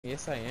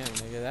Yes, I am,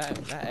 nigga.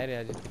 That edit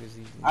I just did is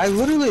easy. I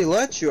literally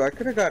let you. I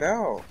could have got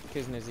out.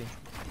 Kiss Nizzy.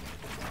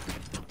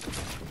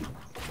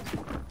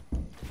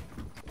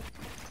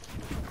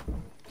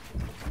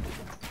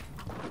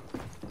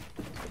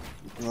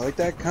 You like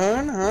that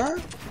con, huh?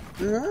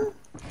 Huh?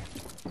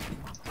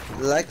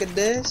 You like it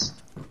this?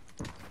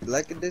 You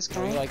like it this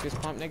con? You like this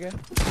pump, nigga?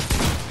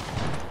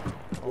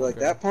 You like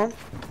that pump?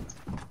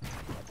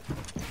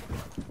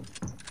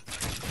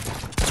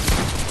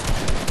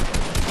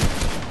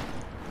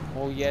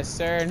 Oh yes,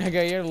 sir,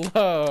 nigga. You're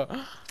low.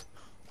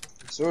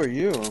 So are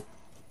you.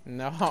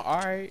 No,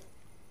 alright.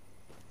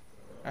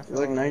 You're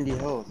like 90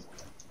 health.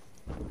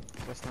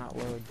 That's not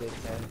low,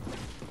 dickhead.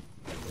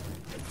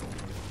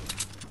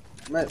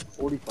 I'm at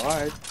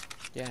 45.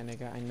 Yeah,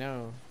 nigga, I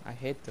know. I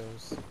hate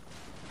those.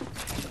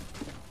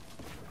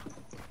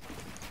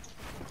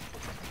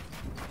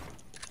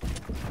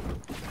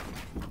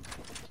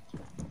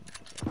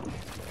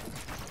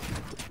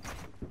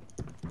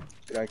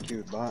 Good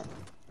IQ bot.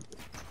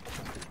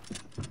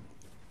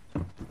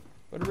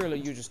 But really,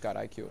 you just got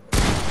IQ.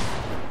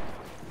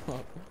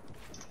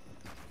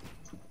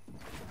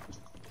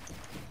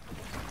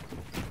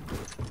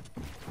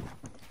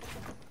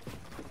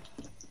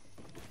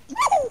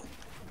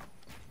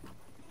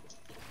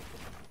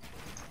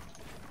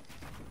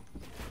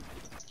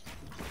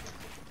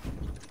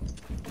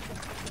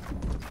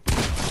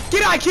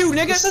 Get IQ,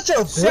 nigga! You're such a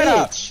bitch! Shut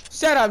up!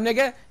 Shut up,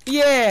 nigga!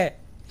 Yeah!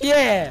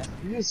 Yeah!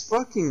 You just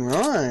fucking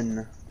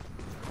run.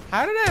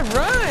 How did I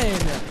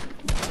run?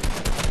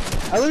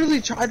 I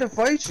literally tried to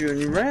fight you and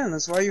you ran.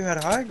 That's why you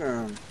had high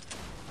ground.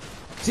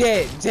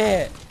 Dead.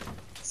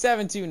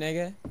 7-2,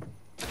 nigga.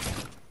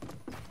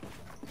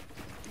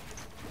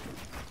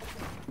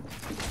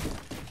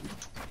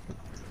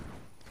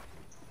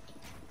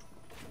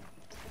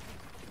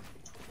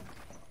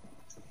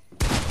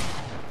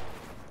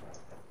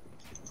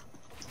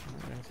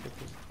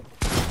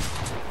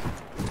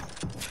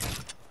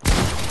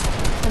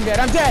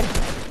 I'm dead!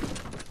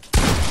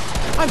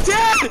 I'm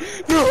dead!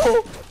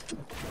 No!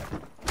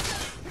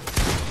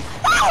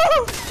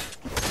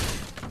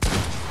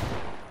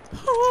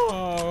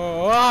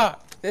 Oh,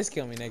 this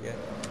kill me, nigga.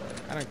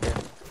 I don't care.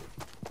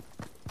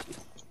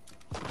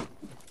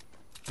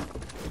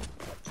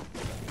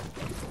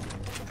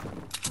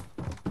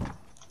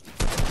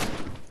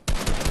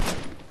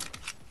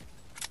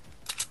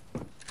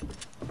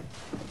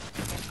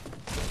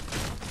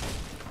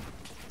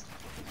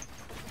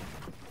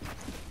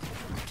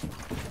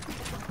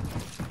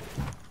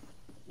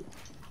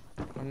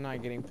 I'm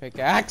not getting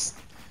pickaxed.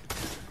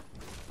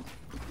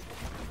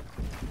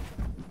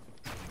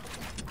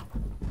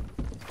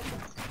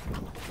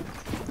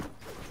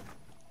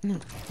 No.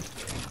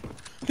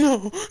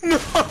 No! No!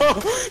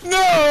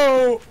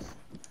 No!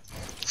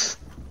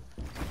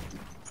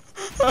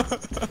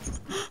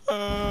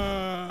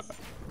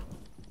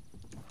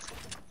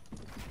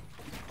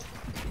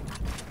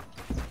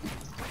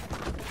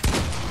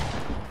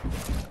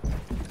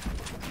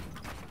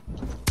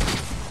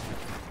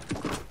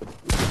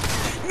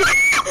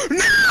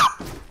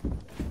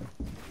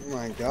 Oh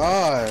my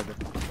god.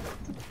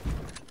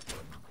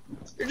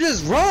 You're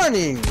just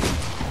running!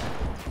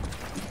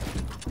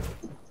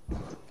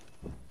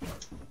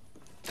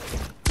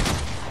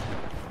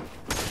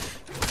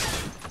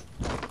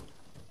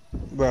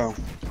 Bro.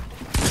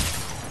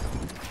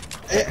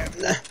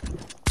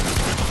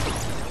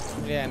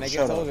 Yeah, nigga,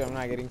 Shut told up. you I'm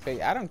not getting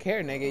picked. I don't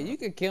care, nigga. You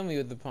could kill me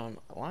with the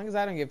pump. As long as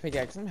I don't get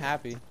pickaxe, I'm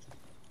happy.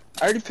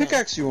 I already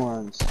pickaxed you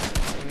once.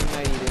 No,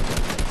 you didn't.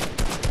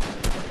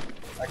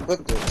 I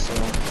clipped it, so.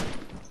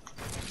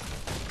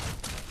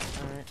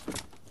 Alright.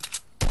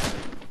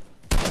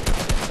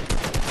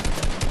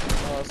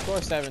 Well, score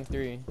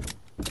 7-3.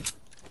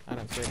 I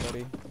don't care,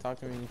 buddy. Talk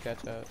to me when you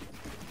catch up.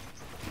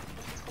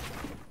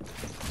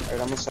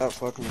 Alright, I'm gonna stop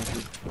fucking with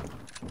you.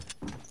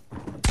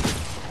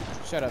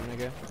 Shut up,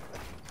 nigga.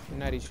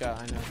 Nutty shot,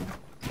 I know.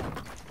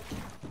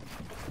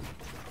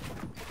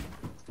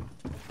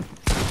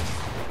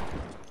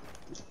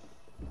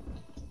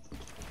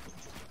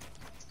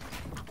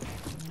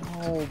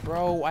 No,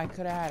 bro, I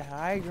could have had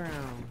high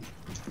ground.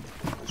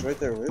 It's right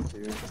there with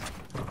you.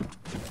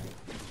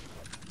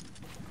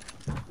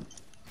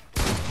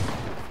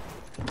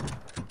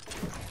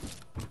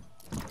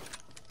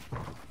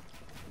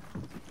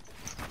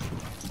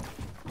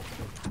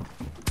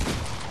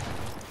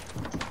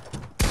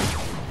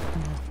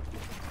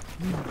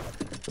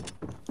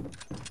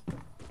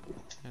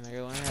 And I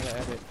gotta learn how to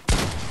edit.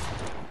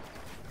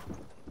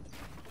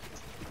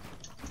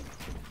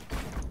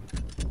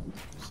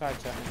 Side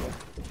chat, nigga.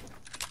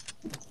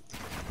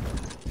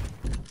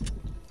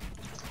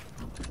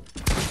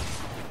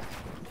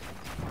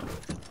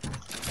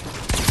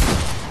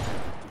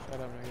 Shut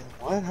up, nigga.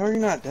 What? How are you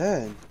not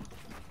dead?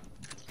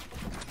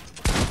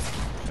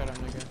 Shut up,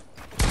 nigga.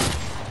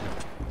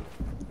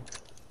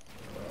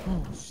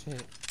 Oh,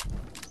 shit.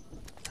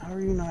 How are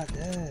you not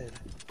dead?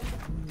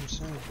 What are you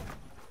saying?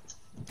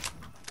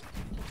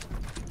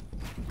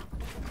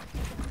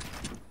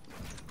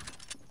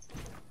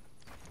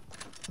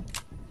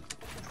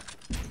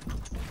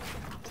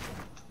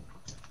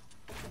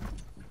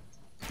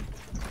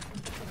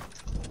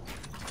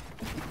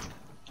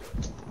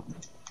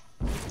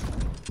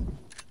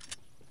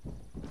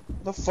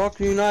 The fuck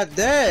are you not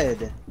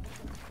dead?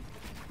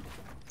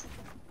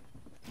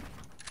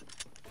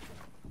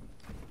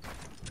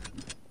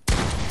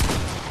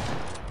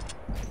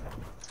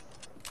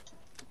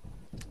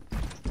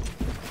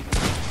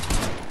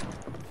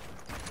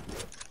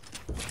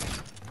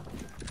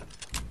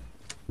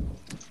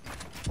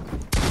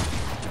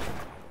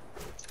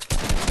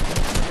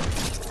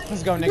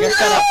 Let's go, nigga.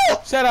 Shut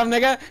up. Shut up,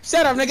 nigga.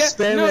 Shut up, nigga.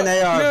 Spamming no,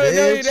 AR, no, bitch.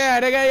 no,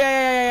 yeah, nigga.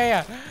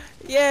 Yeah.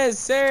 Yes,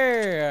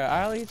 sir.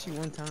 I'll hit you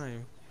one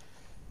time.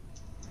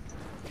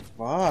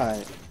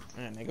 Why?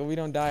 Man, nigga, we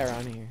don't die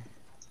around here.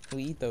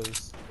 We eat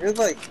those. You're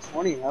like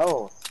 20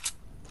 health.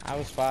 I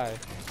was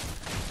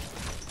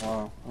 5.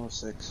 Oh, I was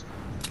 6.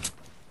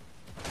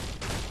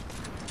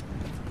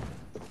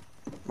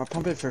 I'm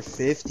pumping for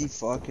 50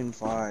 fucking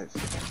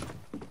 5.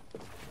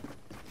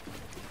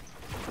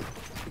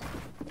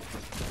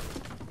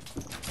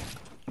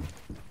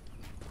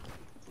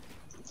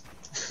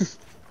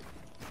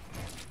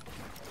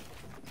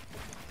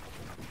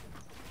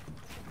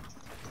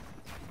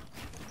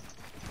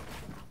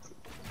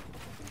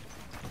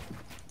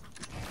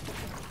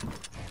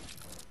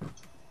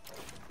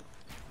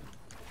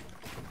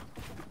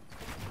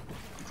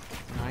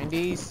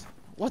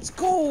 Let's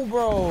go,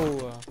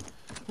 bro.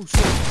 Oh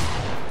shit.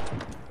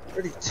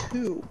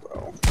 32,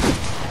 bro.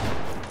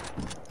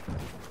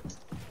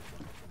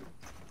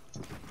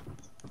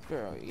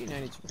 Bro, you know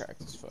I need to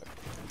practice. Fuck.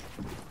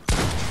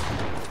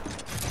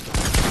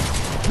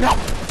 No.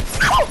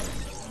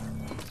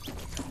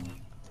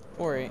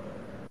 4-8.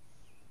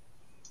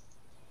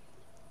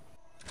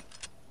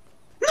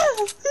 No.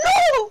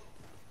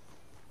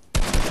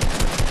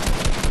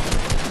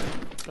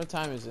 What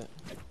time is it?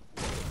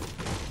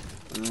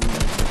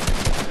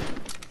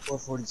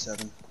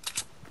 4:47.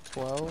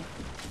 12?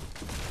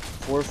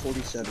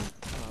 4:47.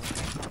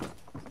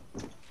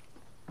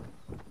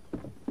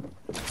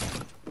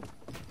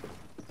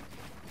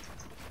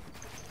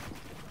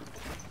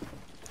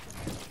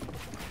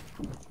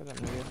 Shut up,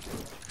 nigga.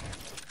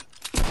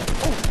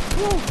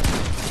 Oh!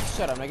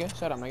 Shut up, nigga.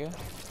 Shut up, nigga.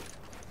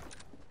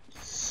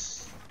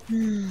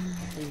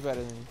 Who's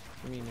better than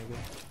me, nigga?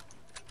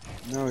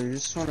 No, you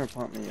just want to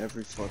pump me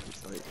every fucking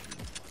fight.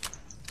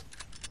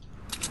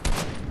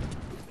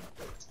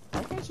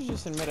 Why can't you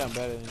just admit I'm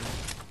better than you?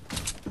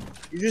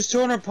 You're just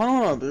 200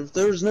 pump. If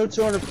there was no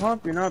 200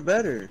 pump, you're not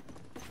better.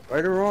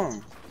 Right or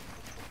wrong?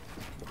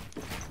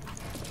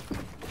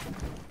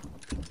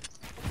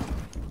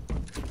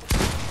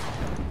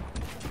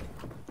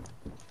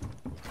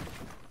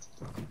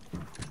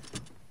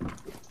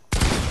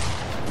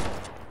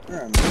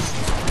 Yeah, I missed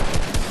it.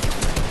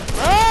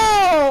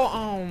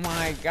 Oh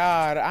my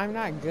god. I'm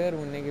not good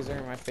when niggas are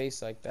in my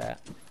face like that.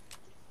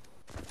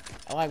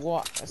 Like,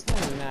 what? It's not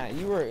even that.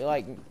 You were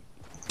like,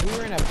 we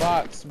were in a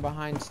box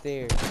behind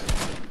stairs.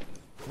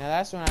 Now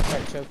that's when I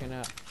start choking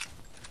up.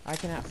 I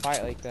cannot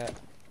fight like that.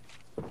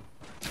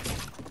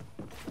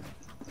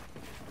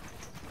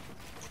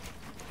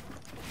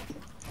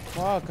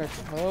 Fuck, I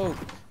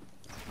choked.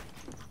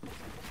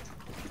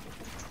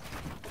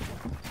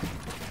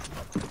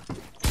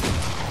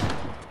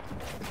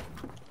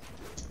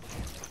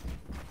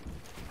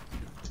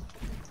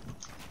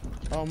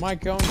 Oh, my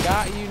cone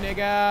got you,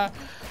 nigga.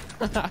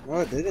 No,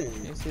 it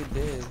didn't. Yes, it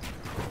did.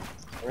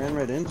 I ran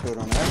right into it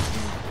on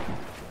accident.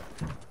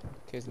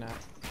 Kid's not.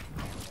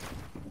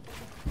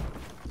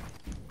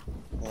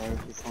 Why are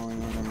you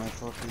falling under my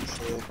fucking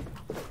shit?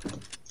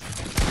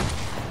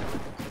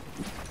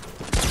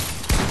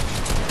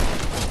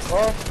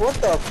 Oh, what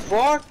the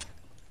fuck?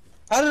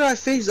 How did I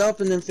phase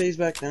up and then phase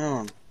back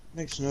down?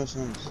 Makes no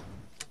sense.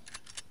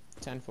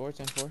 10-4,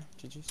 10-4,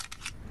 GG's.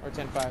 Or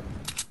 10-5.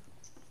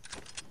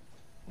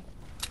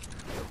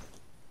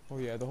 Oh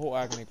yeah, the whole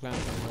Agony clan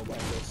don't know about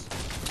this.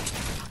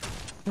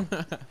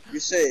 You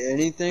say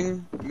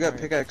anything, you got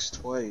Right. pickaxe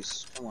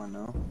twice. Come on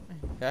now.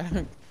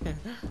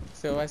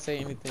 So if I say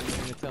anything, you're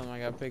gonna tell them I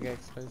got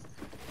pickaxe first.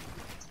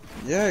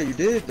 Yeah, you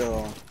did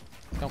though.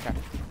 Okay.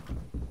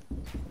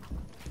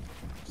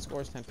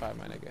 Score's 10-5,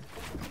 my nigga.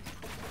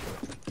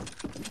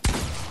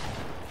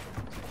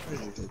 How did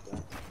you hit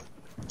that?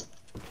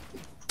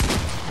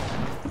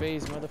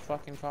 Phase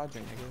motherfucking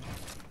quadrant, nigga.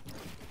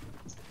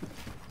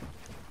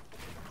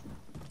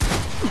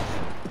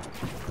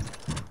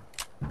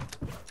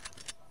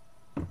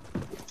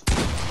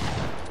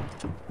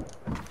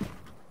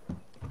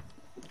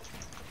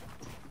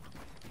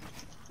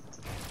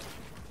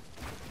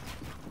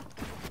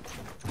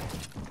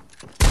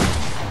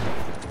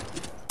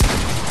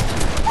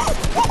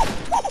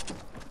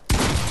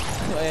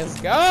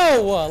 Let's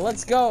go!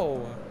 Let's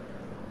go!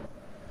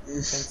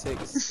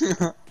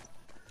 10-6.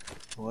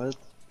 What?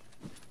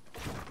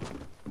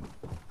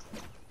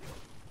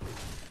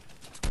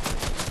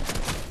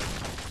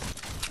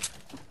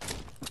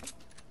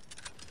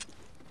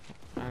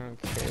 I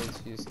don't care, it's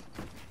just...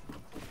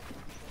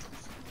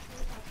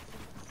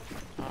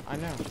 I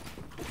know.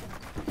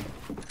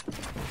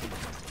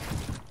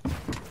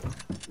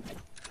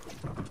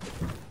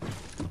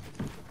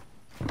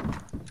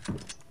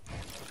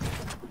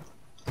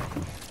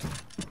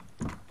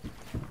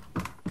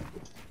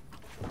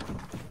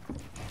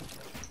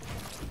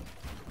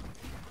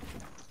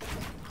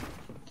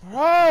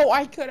 Bro,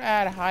 I could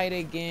have had hide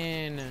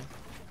again.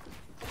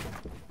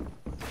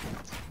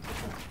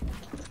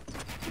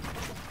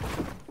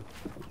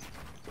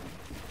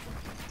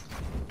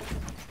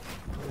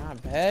 You're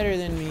not better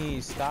than me.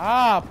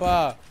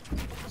 Stop.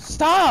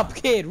 Stop,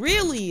 kid.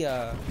 Really?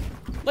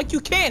 Like you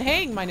can't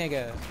hang, my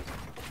nigga.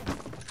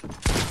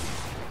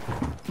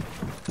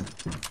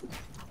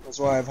 That's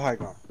why I have high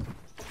ground.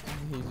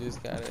 He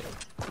just got it.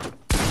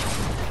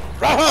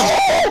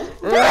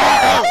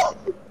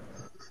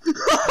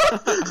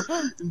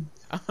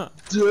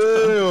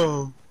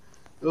 Damn.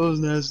 That was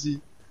nasty.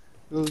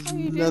 That was All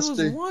you did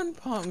nasty. was one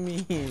pump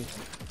me.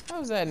 How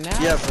was that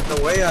nasty? Yeah, but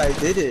the way I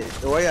did it.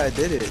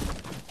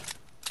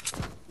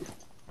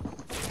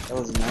 That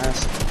was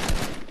nasty.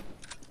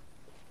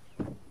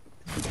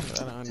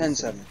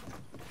 10-7.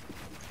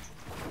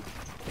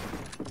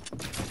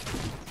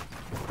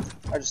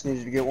 I just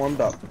needed to get warmed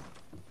up.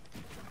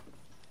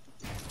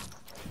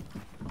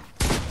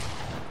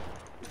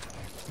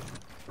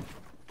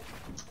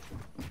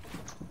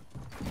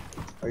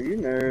 Are you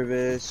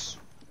nervous?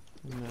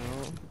 No.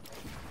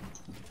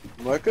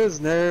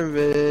 Marco's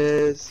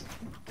nervous.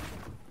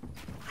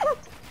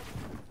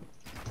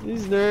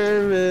 He's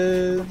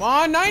nervous. Come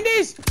on,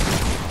 90s!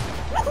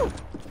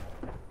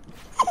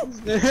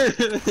 He's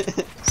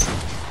nervous.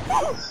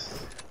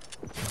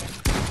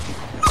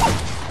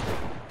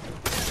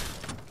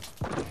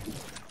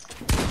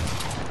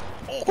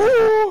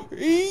 Oh,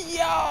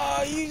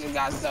 yo, you just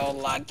got so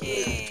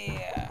lucky.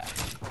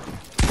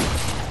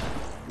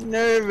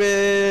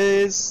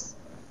 Nervous.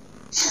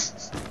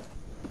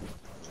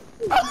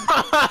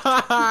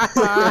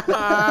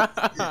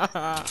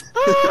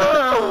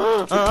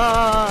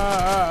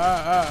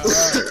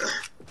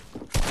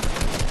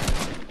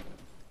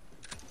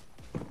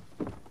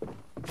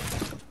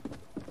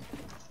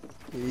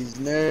 He's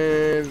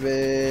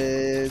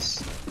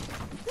nervous.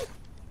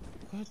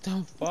 What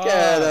the fuck?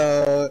 Get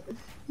up.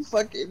 He's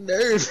fucking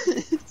nervous.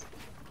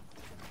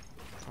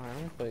 Alright, I'm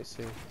gonna play it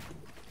safe.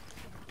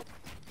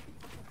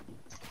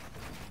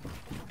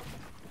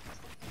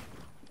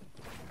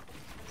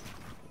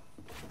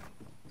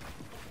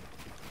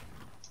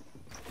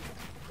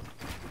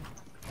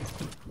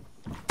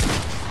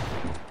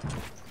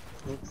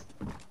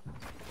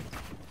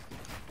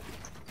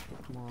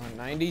 Come on,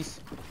 90s.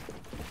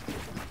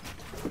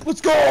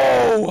 Let's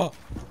go!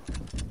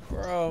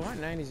 Bro, my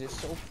 90s are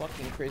so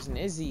fucking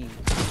crazy.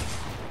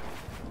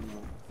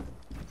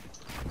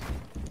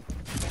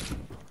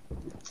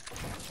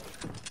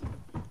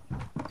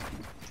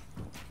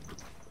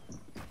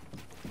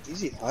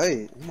 Easy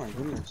height. Oh my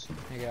goodness.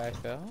 Nigga, I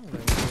fell.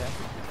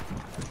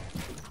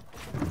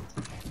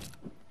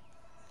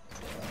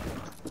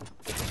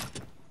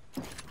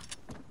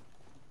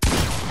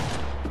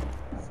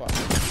 Fuck.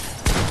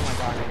 Oh my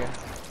god, nigga.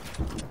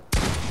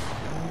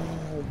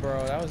 Oh, bro,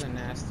 that was a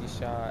nasty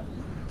shot.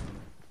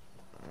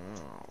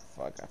 Oh,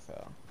 fuck, I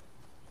fell.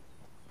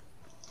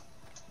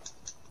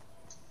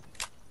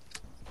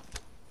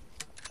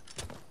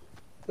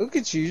 Look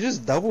at you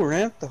just double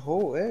ramped the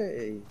whole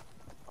way.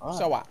 Ah.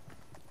 So what?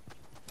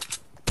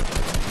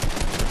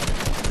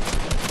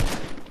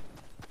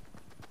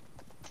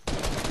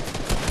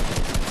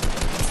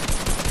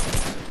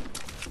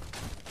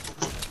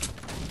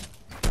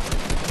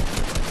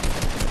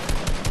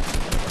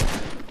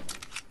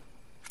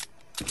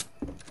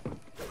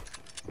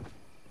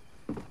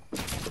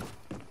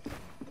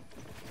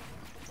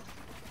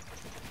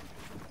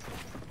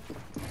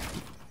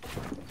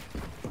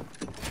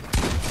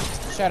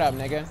 Shut up,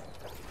 nigga.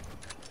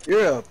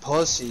 You're a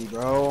pussy,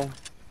 bro.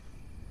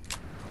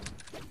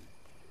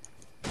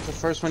 It's the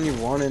first one you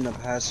won in the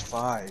past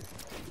 5.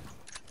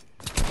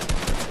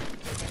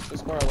 So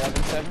score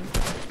 11-7?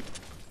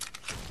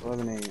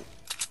 11-8.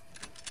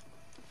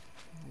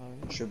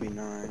 Should be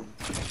 9.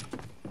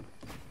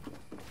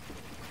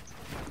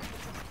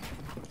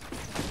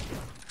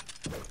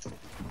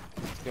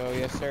 Let's go,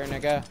 yes sir,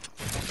 nigga.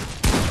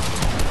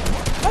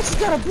 I just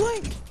got a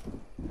blink!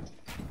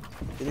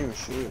 Didn't even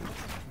shoot.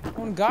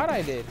 On God,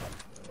 I did.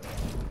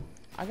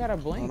 I got a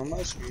blink. Not on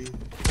my screen.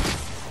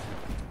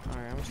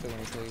 Alright, I'm still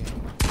gonna kill you.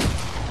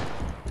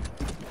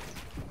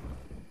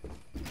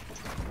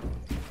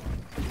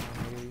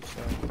 Oh, you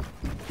suck.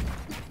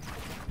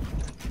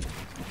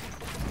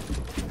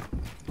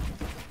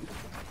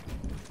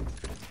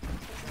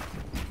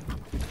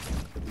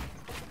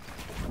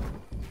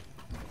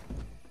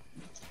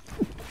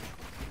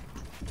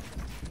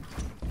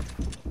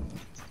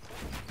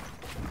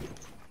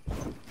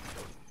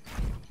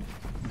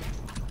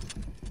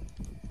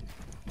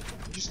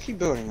 Just keep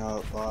building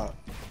up, bot.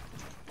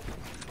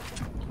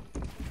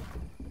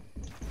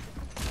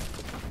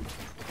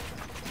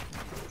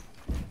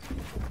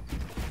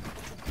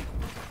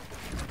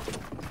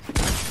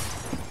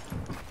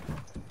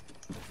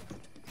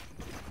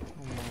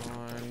 Come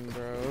on,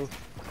 bro.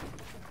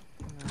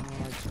 No, I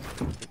just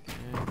picked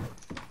again.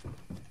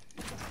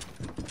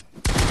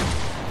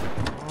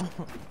 Oh.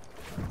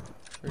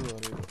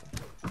 Reload.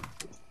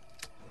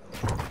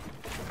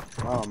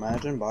 Wow,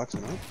 imagine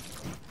boxing up.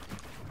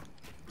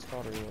 It's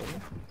called a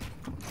reload.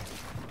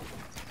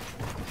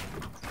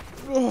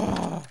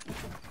 Ugh.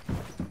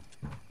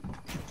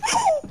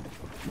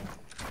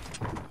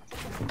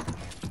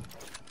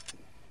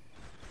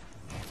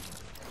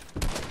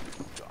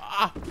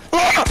 Ah.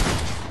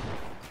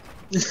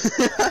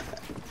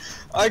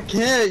 I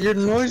can't. Your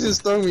noises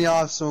throw me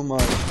off so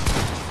much.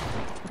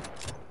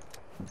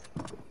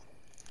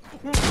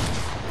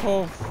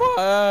 Oh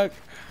fuck!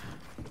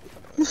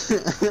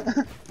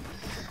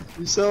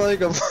 You sound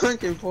like a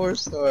fucking porn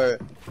star.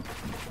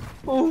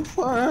 Oh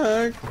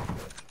fuck!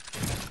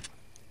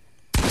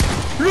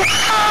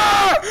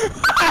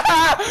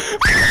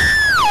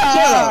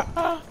 Shut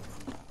up!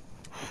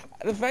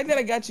 The fact that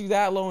I got you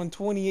that low in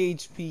 20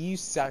 HP, you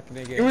suck,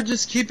 nigga. You were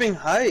just keeping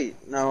height.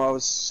 No, I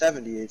was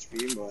 70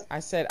 HP, but I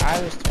said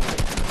I was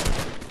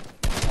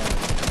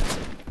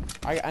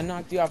 20. I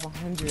knocked you off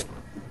 100,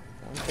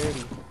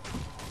 130.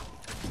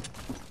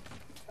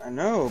 I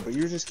know, but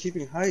you're just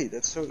keeping height.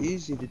 That's so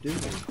easy to do.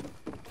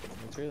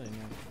 It's really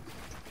not.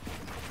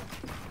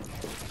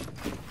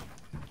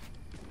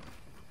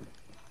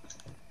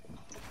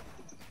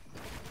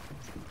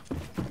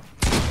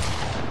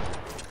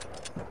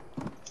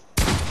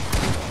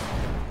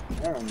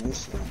 I don't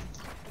miss that.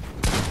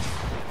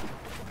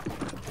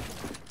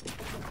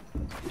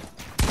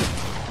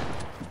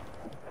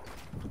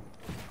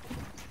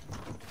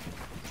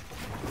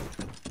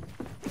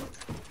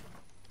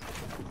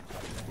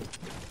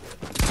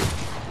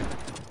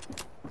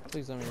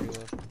 Please let me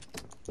reload.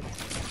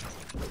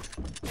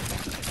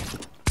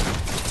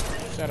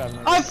 Shut up,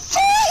 nigga. I'm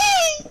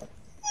free!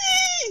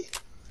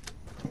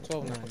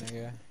 12-9,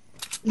 nigga.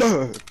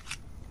 No!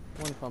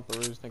 One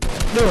pumperoo's, nigga.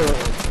 No!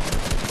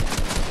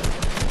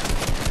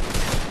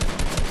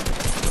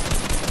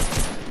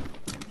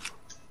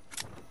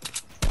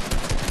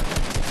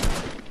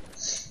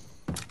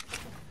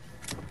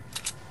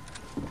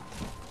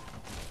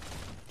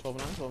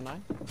 12-9.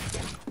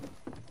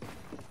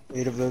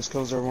 8 of those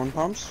kills are 1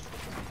 pumps?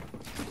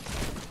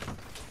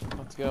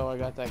 Let's go, I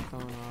got that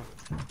cone off.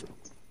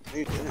 No,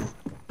 you didn't.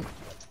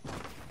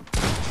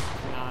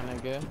 Nah,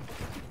 nigga.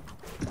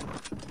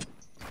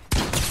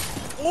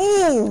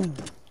 Ooh!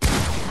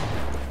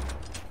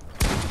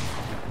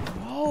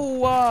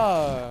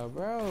 Oh,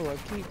 bro, I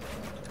keep...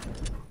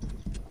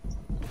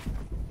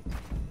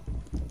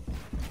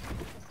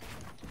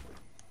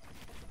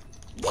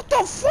 What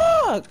the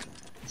fuck?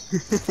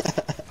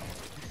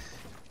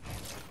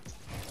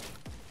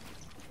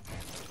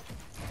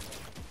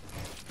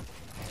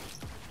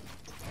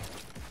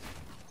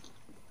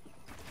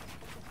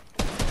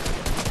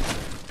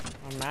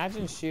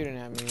 Imagine shooting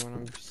at me when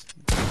I'm just...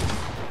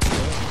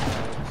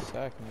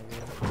 Suck,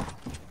 nigga.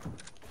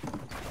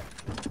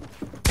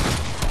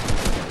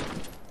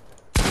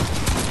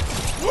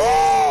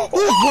 Oh,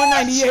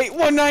 198,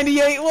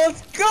 198,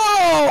 let's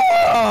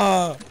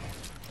go!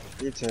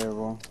 You're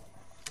terrible.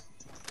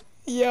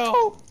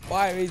 Yo,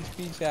 5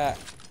 HP chat.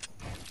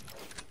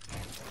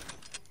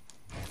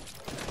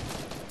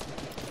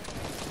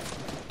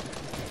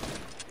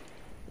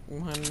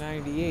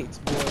 $198,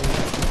 boy.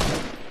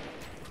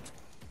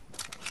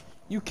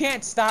 You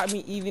can't stop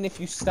me even if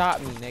you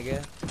stop me,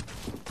 nigga.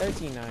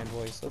 13-9,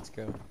 boys. Let's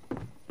go.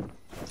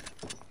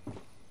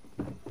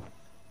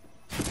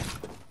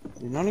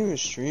 You're not even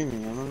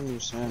streaming. I don't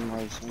understand why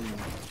you're saying that.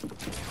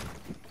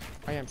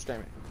 I am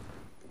streaming.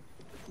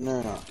 No,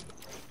 you're not.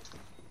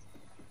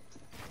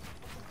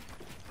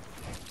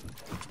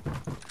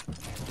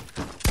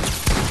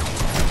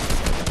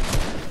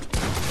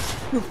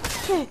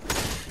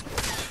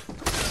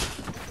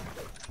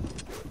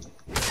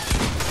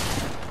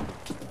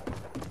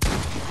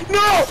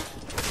 No!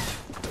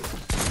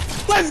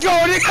 Let's go,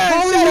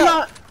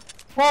 nigga!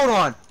 Hold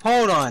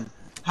on.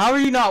 How are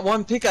you not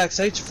 1 pickaxe?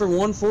 I hit you for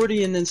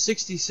 140 and then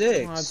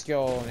 66. Let's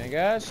go,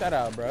 nigga. Shut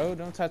up, bro.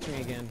 Don't touch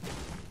me again.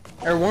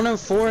 Or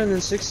 104 and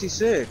then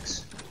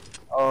 66.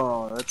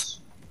 Oh, that's...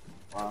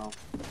 Wow.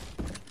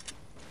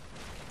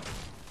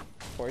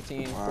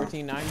 14, Wow.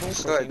 14-9, boys.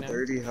 Still at 14-9.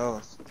 30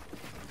 health.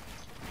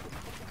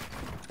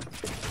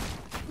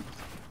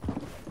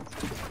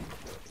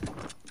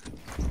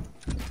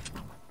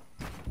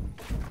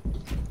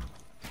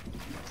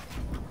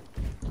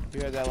 You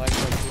had that like too.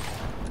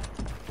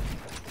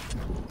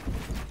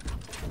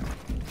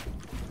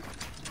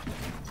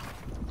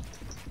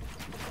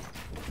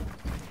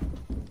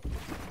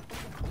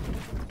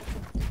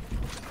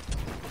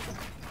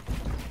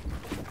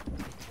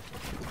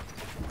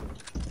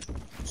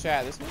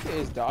 Chat, this nigga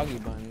is doggy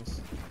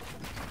buns.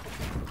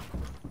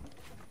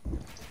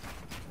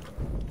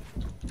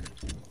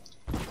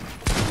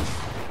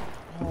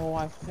 Oh,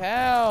 I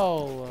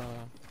fell.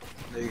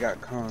 You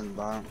got coned,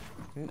 Bob.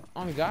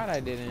 Oh God, I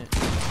didn't.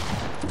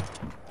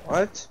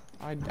 What?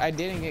 I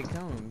didn't get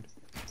coned.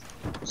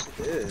 Yes,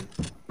 you did.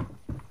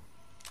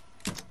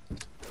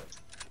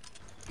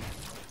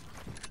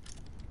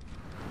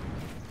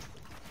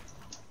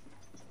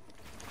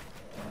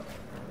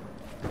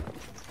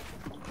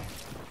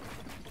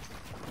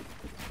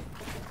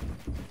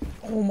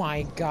 Oh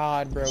my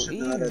God, bro. I should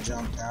not have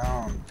jumped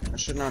down. I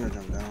should not have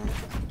jumped down.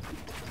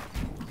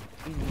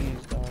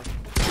 Jeez, dog.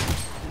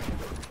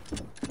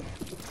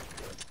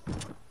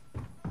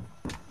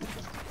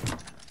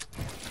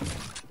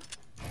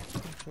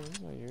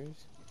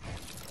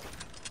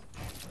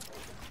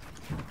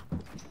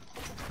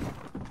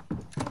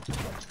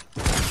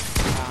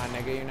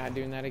 not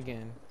doing that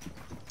again.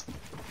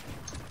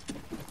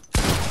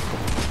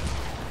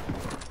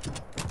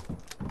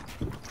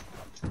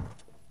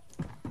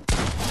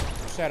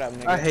 Shut up,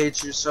 nigga. I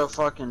hate you so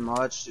fucking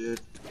much,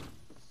 dude.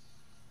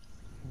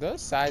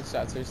 Those side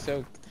shots are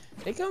so...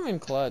 They come in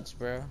clutch,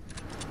 bro.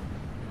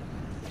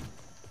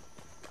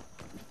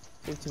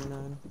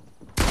 15-9.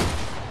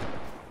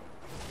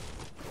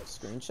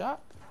 Screenshot?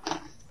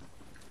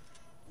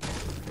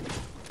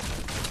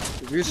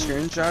 If you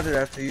screenshotted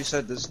after you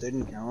said this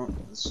didn't count,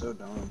 that's so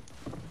dumb.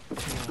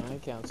 No,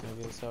 it counts,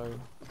 nigga. Sorry.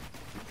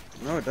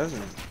 No, it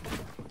doesn't.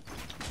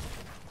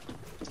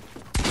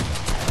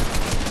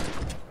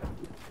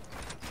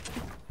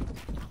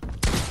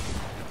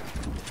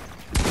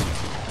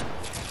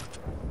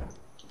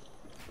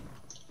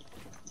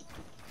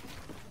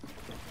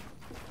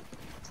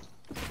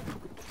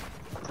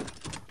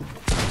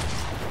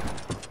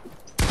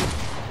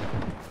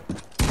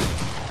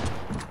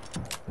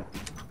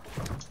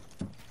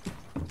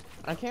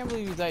 I can't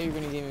believe you thought you were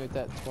gonna get me with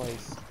that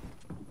twice.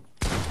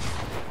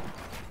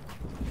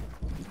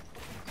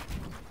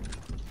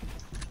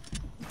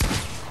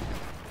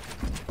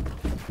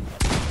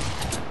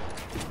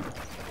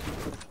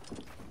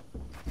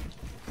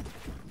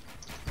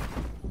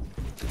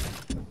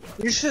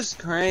 You're just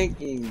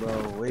cranking,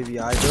 bro. Wavy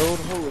eye build?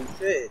 Holy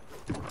shit.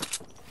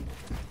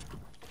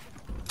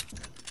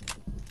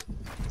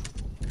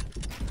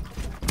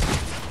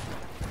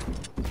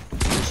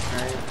 Just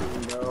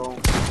cranking,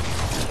 bro.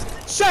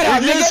 Shut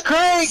up, You're just nigga!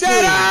 cranking!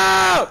 Shut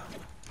up!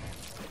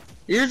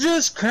 You're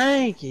just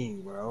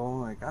cranking, bro.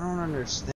 Like, I don't understand.